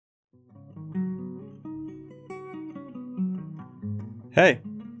Hey,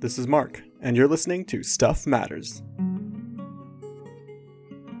 this is Mark, and you're listening to Stuff Matters.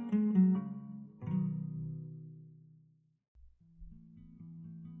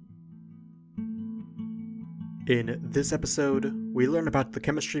 In this episode, we learn about the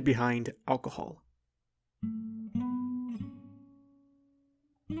chemistry behind alcohol.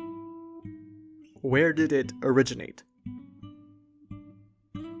 Where did it originate?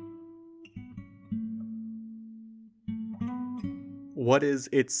 What is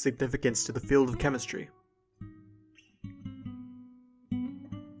its significance to the field of chemistry?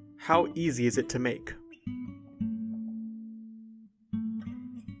 How easy is it to make?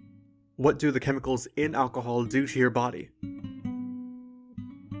 What do the chemicals in alcohol do to your body?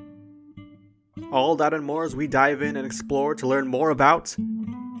 All that and more as we dive in and explore to learn more about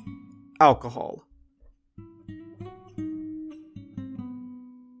alcohol.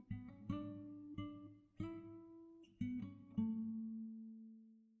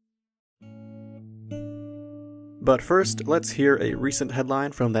 But first, let's hear a recent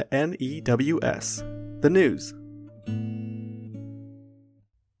headline from the NEWS, the news.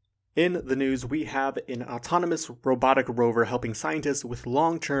 In the news, we have an autonomous robotic rover helping scientists with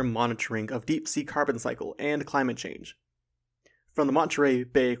long-term monitoring of deep-sea carbon cycle and climate change. From the Monterey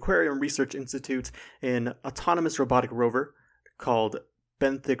Bay Aquarium Research Institute, an autonomous robotic rover called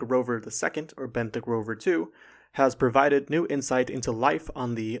Benthic Rover II, or Benthic Rover 2, has provided new insight into life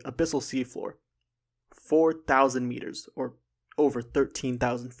on the abyssal seafloor, 4,000 meters, or over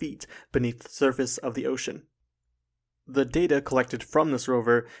 13,000 feet, beneath the surface of the ocean. The data collected from this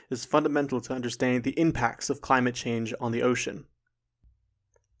rover is fundamental to understanding the impacts of climate change on the ocean.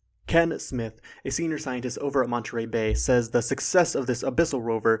 Ken Smith, a senior scientist over at Monterey Bay, says the success of this abyssal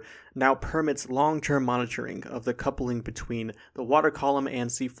rover now permits long-term monitoring of the coupling between the water column and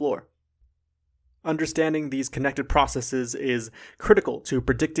seafloor. Understanding these connected processes is critical to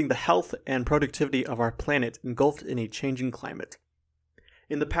predicting the health and productivity of our planet engulfed in a changing climate.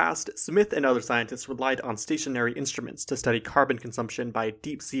 In the past, Smith and other scientists relied on stationary instruments to study carbon consumption by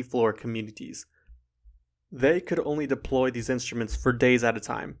deep seafloor communities. They could only deploy these instruments for days at a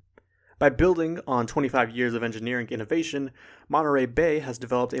time. By building on 25 years of engineering innovation, Monterey Bay has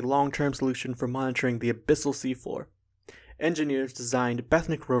developed a long-term solution for monitoring the abyssal seafloor. Engineers designed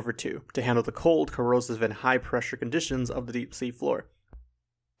Benthic Rover 2 to handle the cold, corrosive, and high-pressure conditions of the deep sea floor.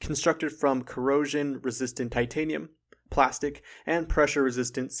 Constructed from corrosion-resistant titanium, plastic, and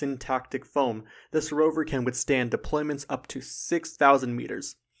pressure-resistant syntactic foam, this rover can withstand deployments up to 6,000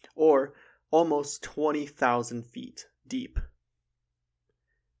 meters, or almost 20,000 feet deep.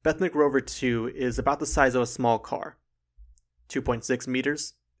 Benthic Rover 2 is about the size of a small car, 2.6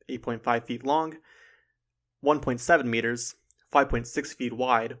 meters, 8.5 feet long, 1.7 meters, 5.6 feet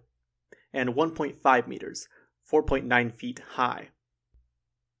wide, and 1.5 meters, 4.9 feet high.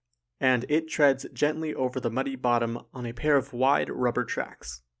 And it treads gently over the muddy bottom on a pair of wide rubber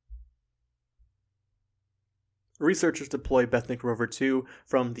tracks. Researchers deploy Benthic Rover 2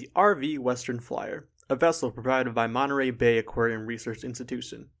 from the RV Western Flyer, a vessel provided by Monterey Bay Aquarium Research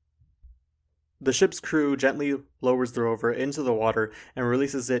Institution. The ship's crew gently lowers the rover into the water and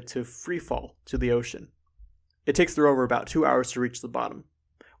releases it to free fall to the ocean. It takes the rover about 2 hours to reach the bottom.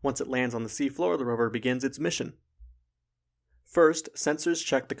 Once it lands on the seafloor, the rover begins its mission. First, sensors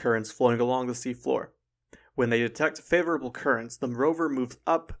check the currents flowing along the seafloor. When they detect favorable currents, the rover moves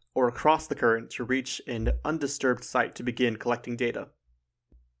up or across the current to reach an undisturbed site to begin collecting data.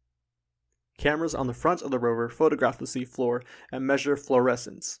 Cameras on the front of the rover photograph the seafloor and measure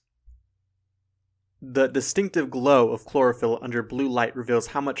fluorescence. The distinctive glow of chlorophyll under blue light reveals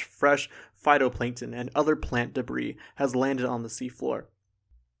how much fresh phytoplankton and other plant debris has landed on the seafloor.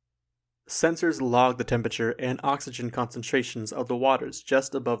 Sensors log the temperature and oxygen concentrations of the waters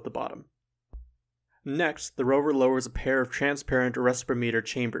just above the bottom. Next, the rover lowers a pair of transparent respirometer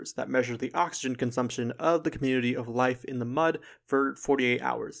chambers that measure the oxygen consumption of the community of life in the mud for 48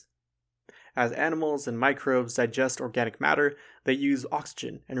 hours. As animals and microbes digest organic matter, they use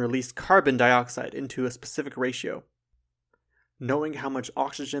oxygen and release carbon dioxide into a specific ratio. Knowing how much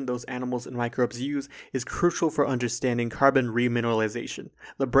oxygen those animals and microbes use is crucial for understanding carbon remineralization,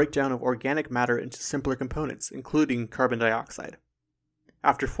 the breakdown of organic matter into simpler components, including carbon dioxide.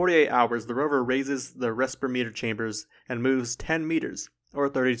 After 48 hours, the rover raises the respirometer chambers and moves 10 meters, or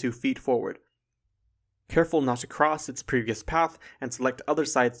 32 feet forward. Careful not to cross its previous path and select other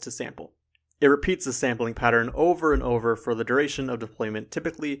sites to sample. It repeats the sampling pattern over and over for the duration of deployment,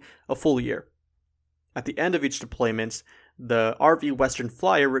 typically a full year. At the end of each deployment, the RV Western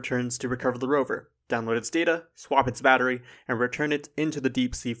Flyer returns to recover the rover, download its data, swap its battery, and return it into the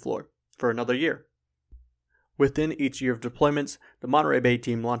deep sea floor for another year. Within each year of deployment, the Monterey Bay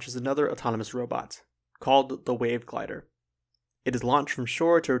team launches another autonomous robot, called the Wave Glider. It is launched from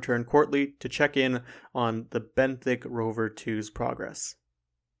shore to return quarterly to check in on the Benthic Rover 2's progress.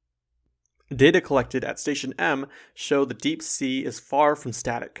 Data collected at Station M show the deep sea is far from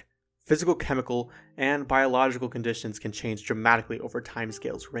static. Physical, chemical, and biological conditions can change dramatically over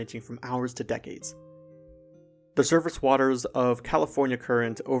timescales ranging from hours to decades. The surface waters of California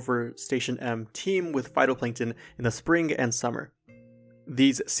Current over Station M teem with phytoplankton in the spring and summer.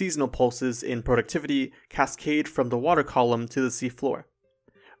 These seasonal pulses in productivity cascade from the water column to the seafloor.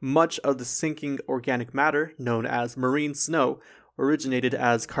 Much of the sinking organic matter, known as marine snow, originated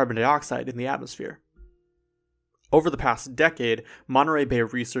as carbon dioxide in the atmosphere. Over the past decade, Monterey Bay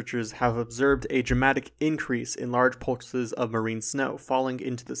researchers have observed a dramatic increase in large pulses of marine snow falling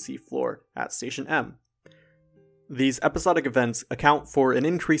into the seafloor at Station M. These episodic events account for an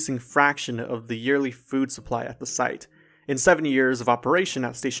increasing fraction of the yearly food supply at the site. In 7 years of operation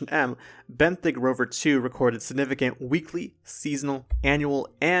at Station M, Benthic Rover 2 recorded significant weekly, seasonal, annual,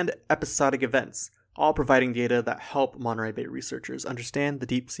 and episodic events, all providing data that help Monterey Bay researchers understand the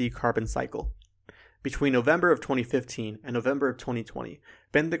deep-sea carbon cycle. Between November of 2015 and November of 2020,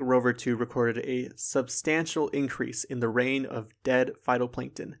 Benthic Rover 2 recorded a substantial increase in the rain of dead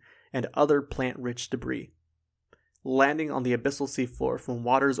phytoplankton and other plant-rich debris, landing on the abyssal seafloor from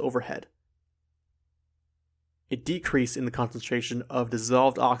waters overhead. A decrease in the concentration of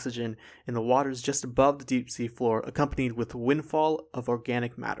dissolved oxygen in the waters just above the deep sea floor, accompanied with windfall of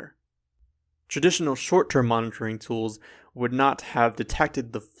organic matter. Traditional short-term monitoring tools would not have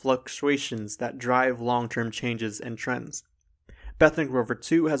detected the fluctuations that drive long-term changes and trends. Benthic Rover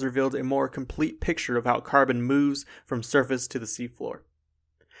 2 has revealed a more complete picture of how carbon moves from surface to the seafloor.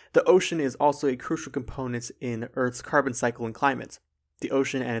 The ocean is also a crucial component in Earth's carbon cycle and climate. The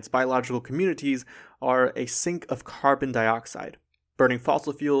ocean and its biological communities are a sink of carbon dioxide. Burning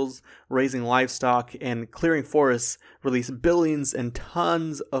fossil fuels, raising livestock, and clearing forests release billions and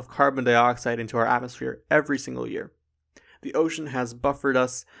tons of carbon dioxide into our atmosphere every single year. The ocean has buffered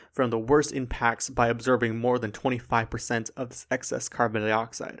us from the worst impacts by absorbing more than 25% of this excess carbon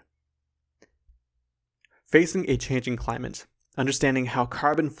dioxide. Facing a changing climate, understanding how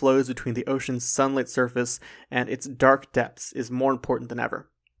carbon flows between the ocean's sunlit surface and its dark depths is more important than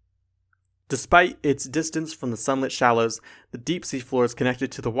ever. Despite its distance from the sunlit shallows, the deep sea floor is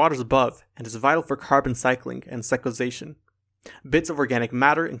connected to the waters above and is vital for carbon cycling and cyclization. Bits of organic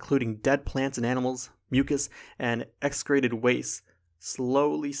matter, including dead plants and animals, mucus, and excreted waste,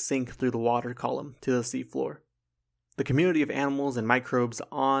 slowly sink through the water column to the sea floor. The community of animals and microbes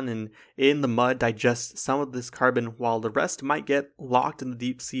on and in the mud digest some of this carbon, while the rest might get locked in the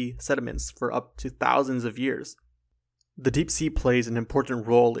deep sea sediments for up to thousands of years. The deep sea plays an important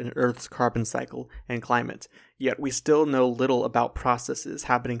role in Earth's carbon cycle and climate, yet we still know little about processes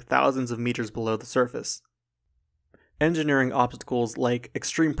happening thousands of meters below the surface. Engineering obstacles like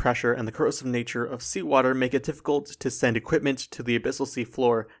extreme pressure and the corrosive nature of seawater make it difficult to send equipment to the abyssal sea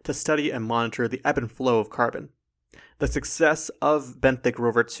floor to study and monitor the ebb and flow of carbon. The success of Benthic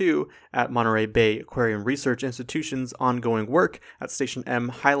Rover 2 at Monterey Bay Aquarium Research Institution's ongoing work at Station M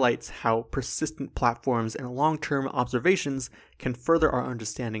highlights how persistent platforms and long-term observations can further our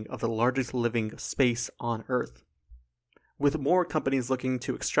understanding of the largest living space on Earth. With more companies looking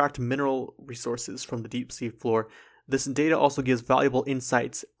to extract mineral resources from the deep sea floor, this data also gives valuable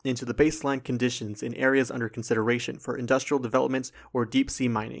insights into the baseline conditions in areas under consideration for industrial development or deep sea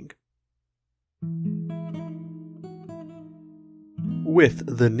mining.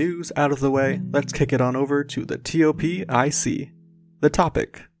 With the news out of the way, let's kick it on over to the TOPIC. The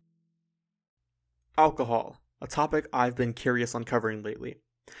topic: alcohol, a topic I've been curious on covering lately.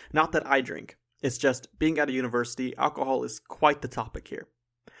 Not that I drink, it's just being at a university, alcohol is quite the topic here.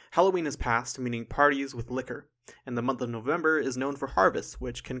 Halloween is past, meaning parties with liquor, and the month of November is known for harvest,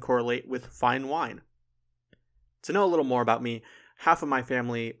 which can correlate with fine wine. To know a little more about me, half of my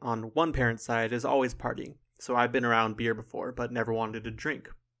family on one parent's side is always partying, so I've been around beer before, but never wanted to drink.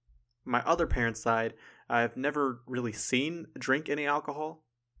 My other parent's side, I've never really seen drink any alcohol.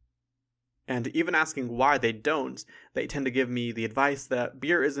 And even asking why they don't, they tend to give me the advice that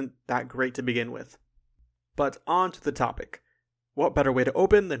beer isn't that great to begin with. But on to the topic. What better way to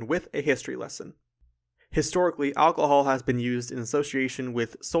open than with a history lesson? Historically, alcohol has been used in association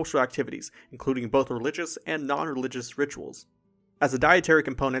with social activities, including both religious and non-religious rituals, as a dietary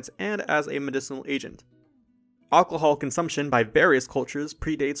component and as a medicinal agent. Alcohol consumption by various cultures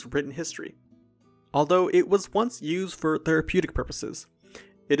predates written history. Although it was once used for therapeutic purposes,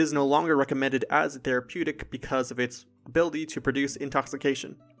 it is no longer recommended as therapeutic because of its ability to produce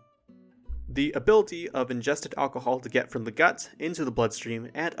intoxication. The ability of ingested alcohol to get from the gut into the bloodstream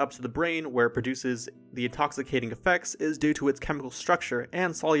and up to the brain where it produces the intoxicating effects is due to its chemical structure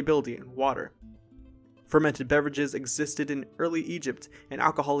and solubility in water. Fermented beverages existed in early Egypt, and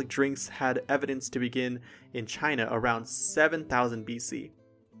alcoholic drinks had evidence to begin in China around 7000 BC.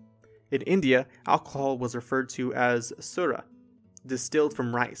 In India, alcohol was referred to as sura, distilled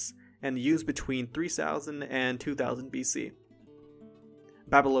from rice, and used between 3000 and 2000 BC.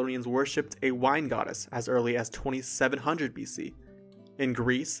 Babylonians worshipped a wine goddess as early as 2700 BC. In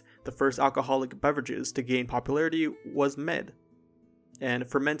Greece, the first alcoholic beverages to gain popularity was mead, and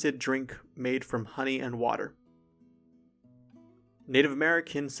fermented drink made from honey and water. Native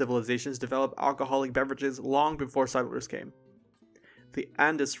American civilizations developed alcoholic beverages long before settlers came. The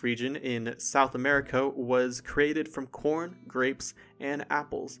Andes region in South America was created from corn, grapes, and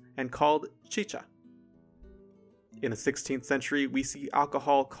apples, and called chicha. In the 16th century, we see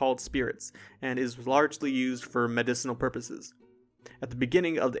alcohol called spirits, and is largely used for medicinal purposes. At the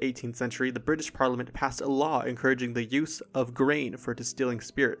beginning of the 18th century, the British Parliament passed a law encouraging the use of grain for distilling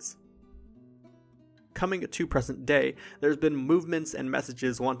spirits. Coming to present day, there's been movements and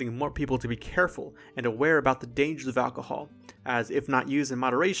messages wanting more people to be careful and aware about the dangers of alcohol, as if not used in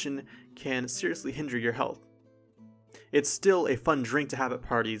moderation, can seriously hinder your health. It's still a fun drink to have at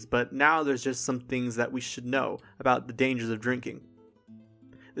parties, but now there's just some things that we should know about the dangers of drinking.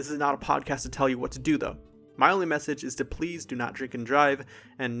 This is not a podcast to tell you what to do though. My only message is to please do not drink and drive,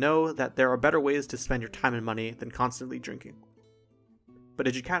 and know that there are better ways to spend your time and money than constantly drinking. But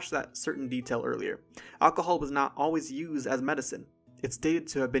did you catch that certain detail earlier? Alcohol was not always used as medicine. It's stated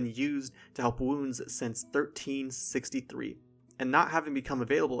to have been used to help wounds since 1363, and not having become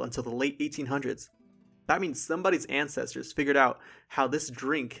available until the late 1800s. That means somebody's ancestors figured out how this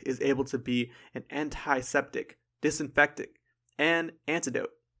drink is able to be an antiseptic, disinfectant, and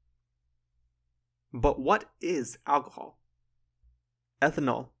antidote. But what is alcohol?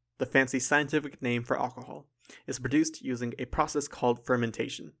 Ethanol, the fancy scientific name for alcohol, is produced using a process called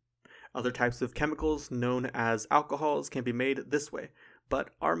fermentation. Other types of chemicals known as alcohols can be made this way, but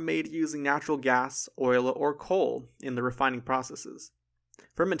are made using natural gas, oil, or coal in the refining processes.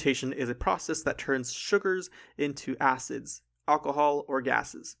 Fermentation is a process that turns sugars into acids, alcohol, or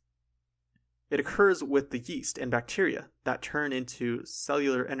gases. It occurs with the yeast and bacteria that turn into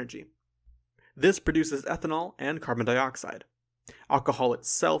cellular energy. This produces ethanol and carbon dioxide. Alcohol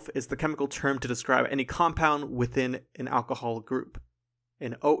itself is the chemical term to describe any compound within an alcohol group,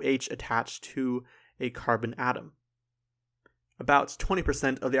 an OH attached to a carbon atom. About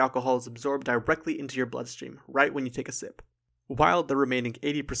 20% of the alcohol is absorbed directly into your bloodstream right when you take a sip, while the remaining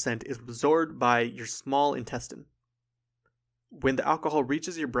 80% is absorbed by your small intestine. When the alcohol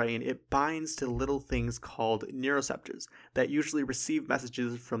reaches your brain, it binds to little things called neuroreceptors that usually receive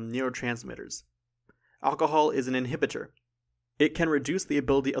messages from neurotransmitters. Alcohol is an inhibitor. It can reduce the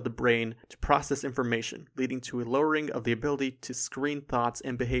ability of the brain to process information, leading to a lowering of the ability to screen thoughts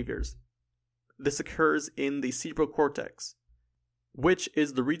and behaviors. This occurs in the cerebral cortex, which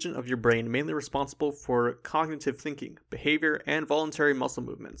is the region of your brain mainly responsible for cognitive thinking, behavior, and voluntary muscle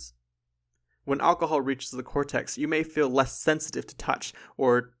movements. When alcohol reaches the cortex, you may feel less sensitive to touch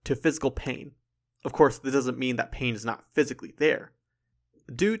or to physical pain. Of course, this doesn't mean that pain is not physically there.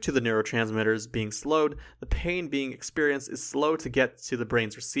 Due to the neurotransmitters being slowed, the pain being experienced is slow to get to the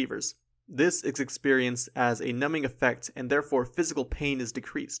brain's receivers. This is experienced as a numbing effect, and therefore physical pain is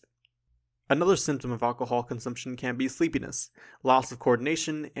decreased. Another symptom of alcohol consumption can be sleepiness, loss of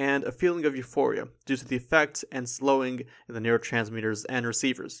coordination, and a feeling of euphoria due to the effect and slowing in the neurotransmitters and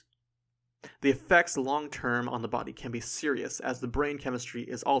receivers. The effects long-term on the body can be serious as the brain chemistry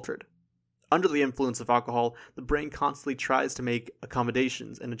is altered. Under the influence of alcohol, the brain constantly tries to make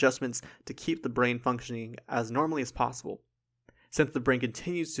accommodations and adjustments to keep the brain functioning as normally as possible. Since the brain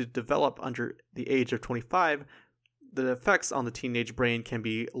continues to develop under the age of 25, the effects on the teenage brain can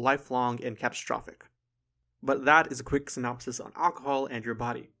be lifelong and catastrophic. But that is a quick synopsis on alcohol and your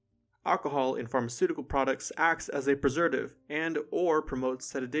body. Alcohol in pharmaceutical products acts as a preservative and or promotes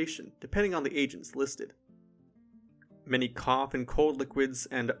sedation, depending on the agents listed. Many cough and cold liquids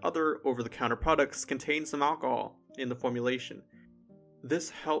and other over-the-counter products contain some alcohol in the formulation.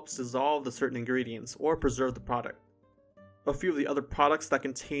 This helps dissolve the certain ingredients or preserve the product. A few of the other products that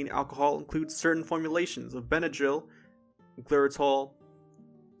contain alcohol include certain formulations of Benadryl, Glurotol,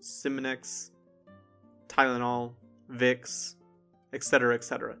 Simunex, Tylenol, Vicks, etc.,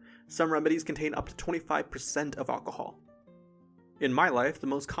 etc. Some remedies contain up to 25% of alcohol. In my life, the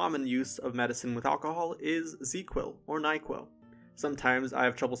most common use of medicine with alcohol is ZzzQuil or NyQuil. Sometimes I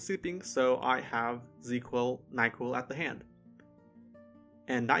have trouble sleeping, so I have ZzzQuil, NyQuil at the hand.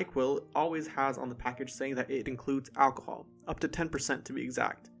 And NyQuil always has on the package saying that it includes alcohol, up to 10% to be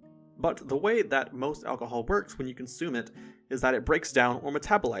exact. But the way that most alcohol works when you consume it is that it breaks down or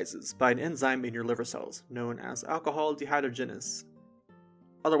metabolizes by an enzyme in your liver cells, known as alcohol dehydrogenase,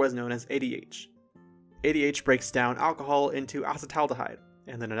 otherwise known as ADH. ADH breaks down alcohol into acetaldehyde,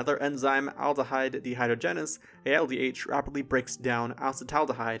 and then another enzyme, aldehyde dehydrogenase, ALDH, rapidly breaks down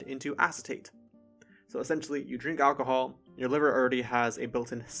acetaldehyde into acetate. So essentially, you drink alcohol, your liver already has a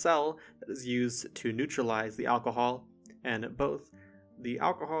built-in cell that is used to neutralize the alcohol, and both the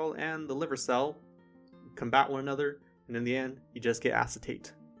alcohol and the liver cell combat one another, and in the end, you just get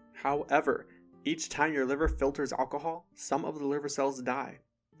acetate. However, each time your liver filters alcohol, some of the liver cells die.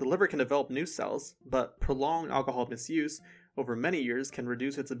 The liver can develop new cells, but prolonged alcohol misuse over many years can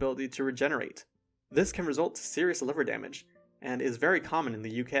reduce its ability to regenerate. This can result to serious liver damage, and is very common in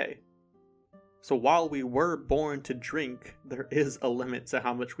the UK. So while we were born to drink, there is a limit to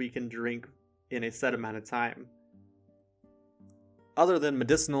how much we can drink in a set amount of time. Other than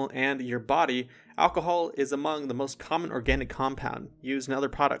medicinal and your body, alcohol is among the most common organic compound used in other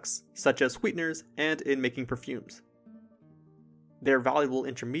products, such as sweeteners and in making perfumes. They are valuable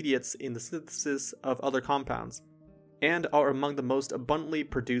intermediates in the synthesis of other compounds, and are among the most abundantly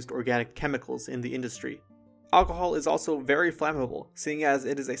produced organic chemicals in the industry. Alcohol is also very flammable, seeing as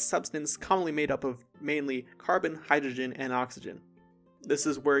it is a substance commonly made up of mainly carbon, hydrogen, and oxygen. This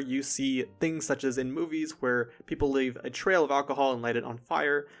is where you see things such as in movies where people leave a trail of alcohol and light it on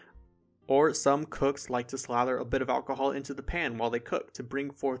fire, or some cooks like to slather a bit of alcohol into the pan while they cook to bring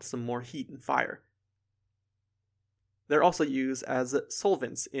forth some more heat and fire. They're also used as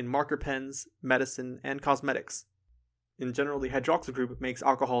solvents in marker pens, medicine, and cosmetics. In general, the hydroxyl group makes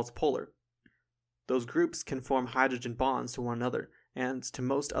alcohols polar. Those groups can form hydrogen bonds to one another and to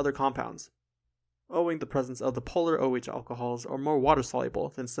most other compounds. Owing to the presence of the polar OH alcohols are more water-soluble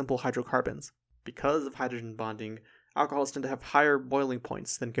than simple hydrocarbons. Because of hydrogen bonding, alcohols tend to have higher boiling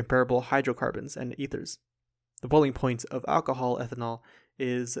points than comparable hydrocarbons and ethers. The boiling point of alcohol ethanol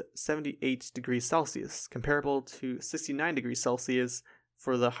is 78 degrees Celsius, comparable to 69 degrees Celsius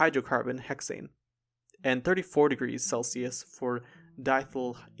for the hydrocarbon hexane, and 34 degrees Celsius for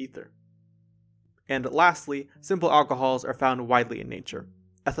diethyl ether. And lastly, simple alcohols are found widely in nature.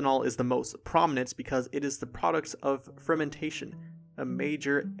 Ethanol is the most prominent because it is the product of fermentation, a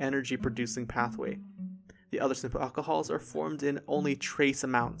major energy-producing pathway. The other simple alcohols are formed in only trace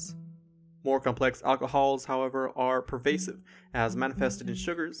amounts. More complex alcohols, however, are pervasive, as manifested in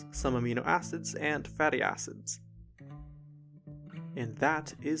sugars, some amino acids, and fatty acids. And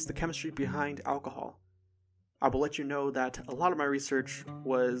that is the chemistry behind alcohol. I will let you know that a lot of my research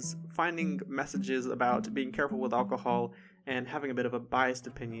was finding messages about being careful with alcohol and having a bit of a biased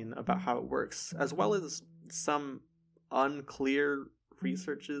opinion about how it works, as well as some unclear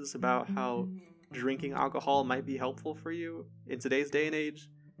researches about how drinking alcohol might be helpful for you in today's day and age.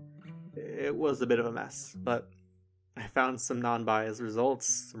 It was a bit of a mess, but I found some non-biased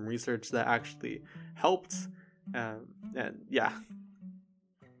results, some research that actually helped, and yeah.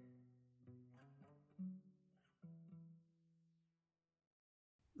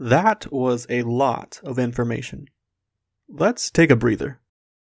 That was a lot of information. Let's take a breather.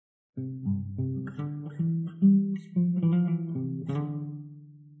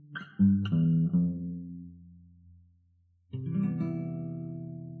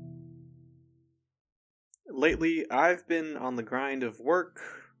 Lately, I've been on the grind of work,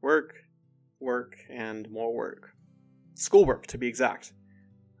 and more work. Schoolwork, to be exact.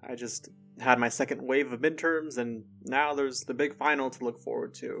 I just had my second wave of midterms, and now there's the big final to look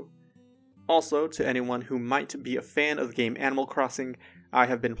forward to. Also, to anyone who might be a fan of the game Animal Crossing, I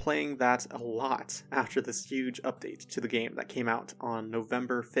have been playing that a lot after this huge update to the game that came out on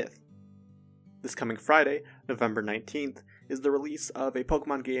November 5th. This coming Friday, November 19th, is the release of a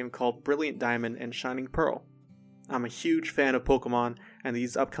Pokemon game called Brilliant Diamond and Shining Pearl. I'm a huge fan of Pokemon, and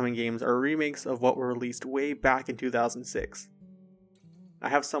these upcoming games are remakes of what were released way back in 2006. I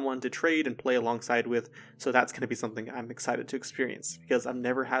have someone to trade and play alongside with, so that's going to be something I'm excited to experience, because I've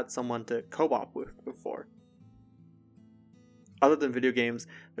never had someone to co-op with before. Other than video games,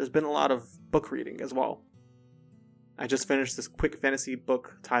 there's been a lot of book reading as well. I just finished this quick fantasy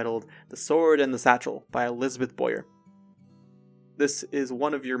book titled The Sword and the Satchel by Elizabeth Boyer. This is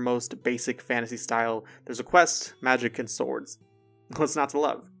one of your most basic fantasy style. There's a quest, magic, and swords. What's not to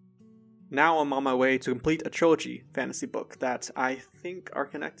love? Now I'm on my way to complete a trilogy fantasy book that I think are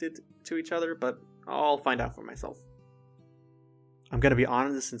connected to each other, but I'll find out for myself. I'm going to be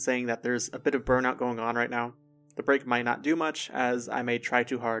honest in saying that there's a bit of burnout going on right now. The break might not do much, as I may try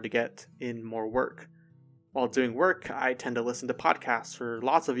too hard to get in more work. While doing work, I tend to listen to podcasts or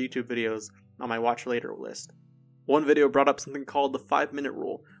lots of YouTube videos on my watch later list. One video brought up something called the 5-minute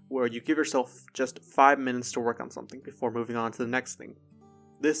rule, where you give yourself just 5 minutes to work on something before moving on to the next thing.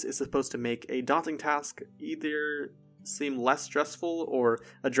 This is supposed to make a daunting task either seem less stressful or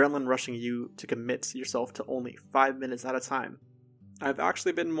adrenaline rushing you to commit yourself to only 5 minutes at a time. I've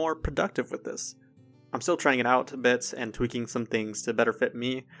actually been more productive with this. I'm still trying it out a bit and tweaking some things to better fit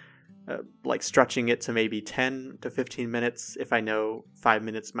me, like stretching it to maybe 10 to 15 minutes if I know 5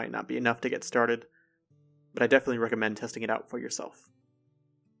 minutes might not be enough to get started, but I definitely recommend testing it out for yourself.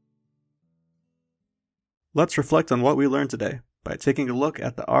 Let's reflect on what we learned today by taking a look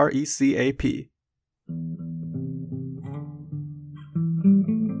at the RECAP.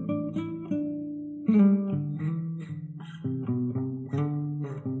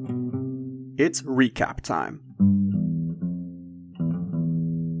 It's recap time.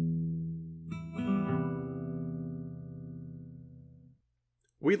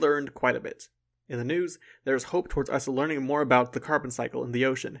 We learned quite a bit. In the news, there's hope towards us learning more about the carbon cycle in the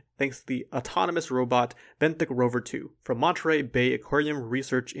ocean, thanks to the autonomous robot Benthic Rover 2 from Monterey Bay Aquarium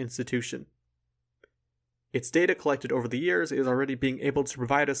Research Institution. Its data collected over the years is already being able to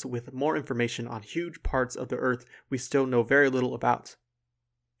provide us with more information on huge parts of the Earth we still know very little about.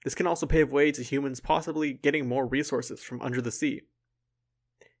 This can also pave way to humans possibly getting more resources from under the sea.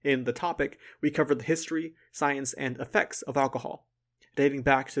 In the topic, we covered the history, science, and effects of alcohol. Dating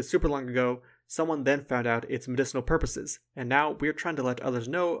back to super long ago, someone then found out its medicinal purposes, and now we're trying to let others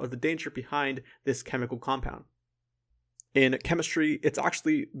know of the danger behind this chemical compound. In chemistry, it's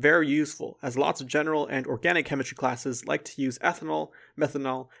actually very useful, as lots of general and organic chemistry classes like to use ethanol,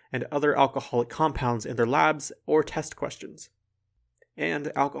 methanol, and other alcoholic compounds in their labs or test questions.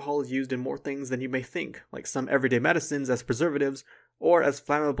 And alcohol is used in more things than you may think, like some everyday medicines as preservatives or as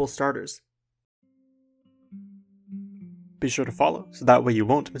flammable starters. Be sure to follow, so that way you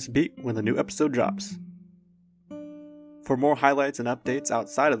won't miss a beat when the new episode drops. For more highlights and updates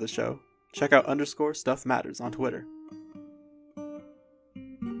outside of the show, check out _StuffMatters on Twitter.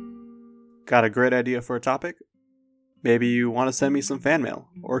 Got a great idea for a topic? Maybe you want to send me some fan mail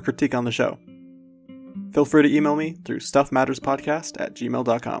or critique on the show. Feel free to email me through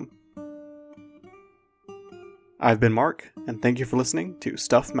stuffmatterspodcast@gmail.com. I've been Mark, and thank you for listening to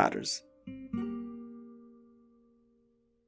Stuff Matters.